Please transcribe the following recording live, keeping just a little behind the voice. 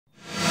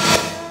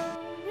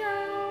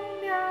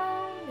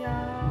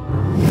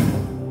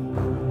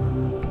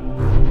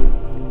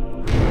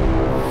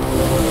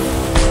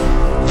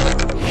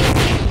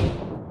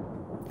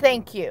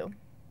Thank you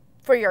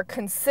for your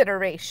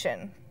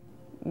consideration.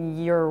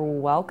 You're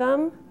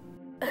welcome.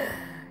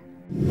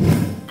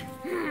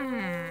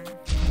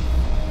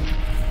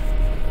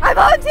 I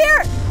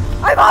volunteer!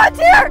 I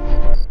volunteer!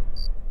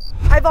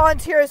 I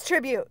volunteer as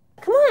tribute.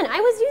 Come on,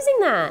 I was using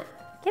that.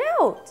 Get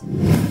out.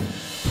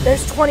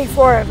 There's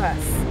 24 of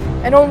us,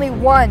 and only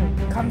one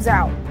comes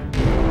out.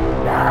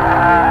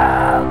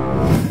 No!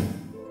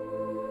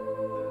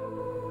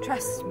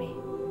 Trust me.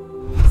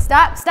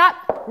 Stop,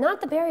 stop.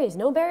 Not the berries.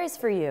 No berries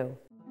for you.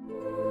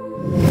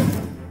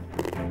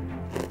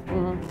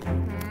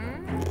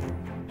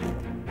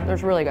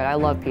 That's really good. I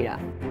love pita.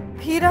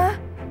 PETA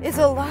is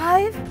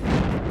alive?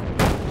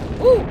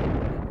 Ooh,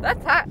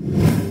 that's hot.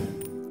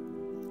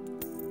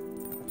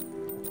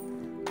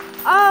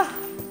 Ah,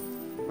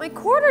 my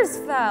quarters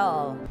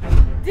fell.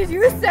 Did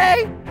you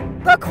say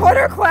the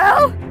quarter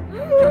quell?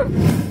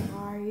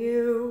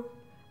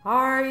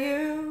 Are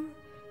you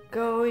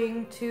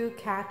going to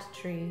cat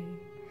tree?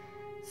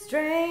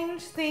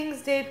 Strange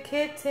things did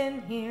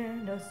kitten hear,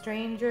 no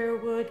stranger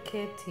would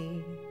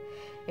kitty.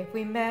 If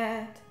we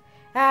met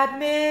at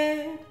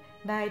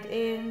midnight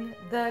in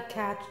the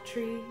cat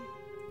tree.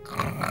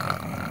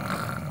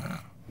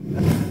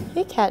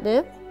 Hey,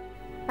 Catnip.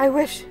 I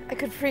wish I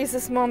could freeze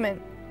this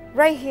moment,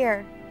 right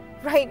here,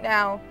 right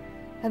now,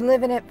 and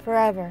live in it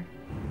forever.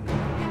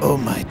 Oh,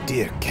 my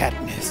dear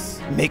Catniss,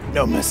 make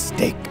no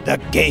mistake, the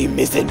game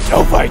isn't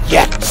over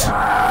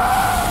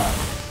yet!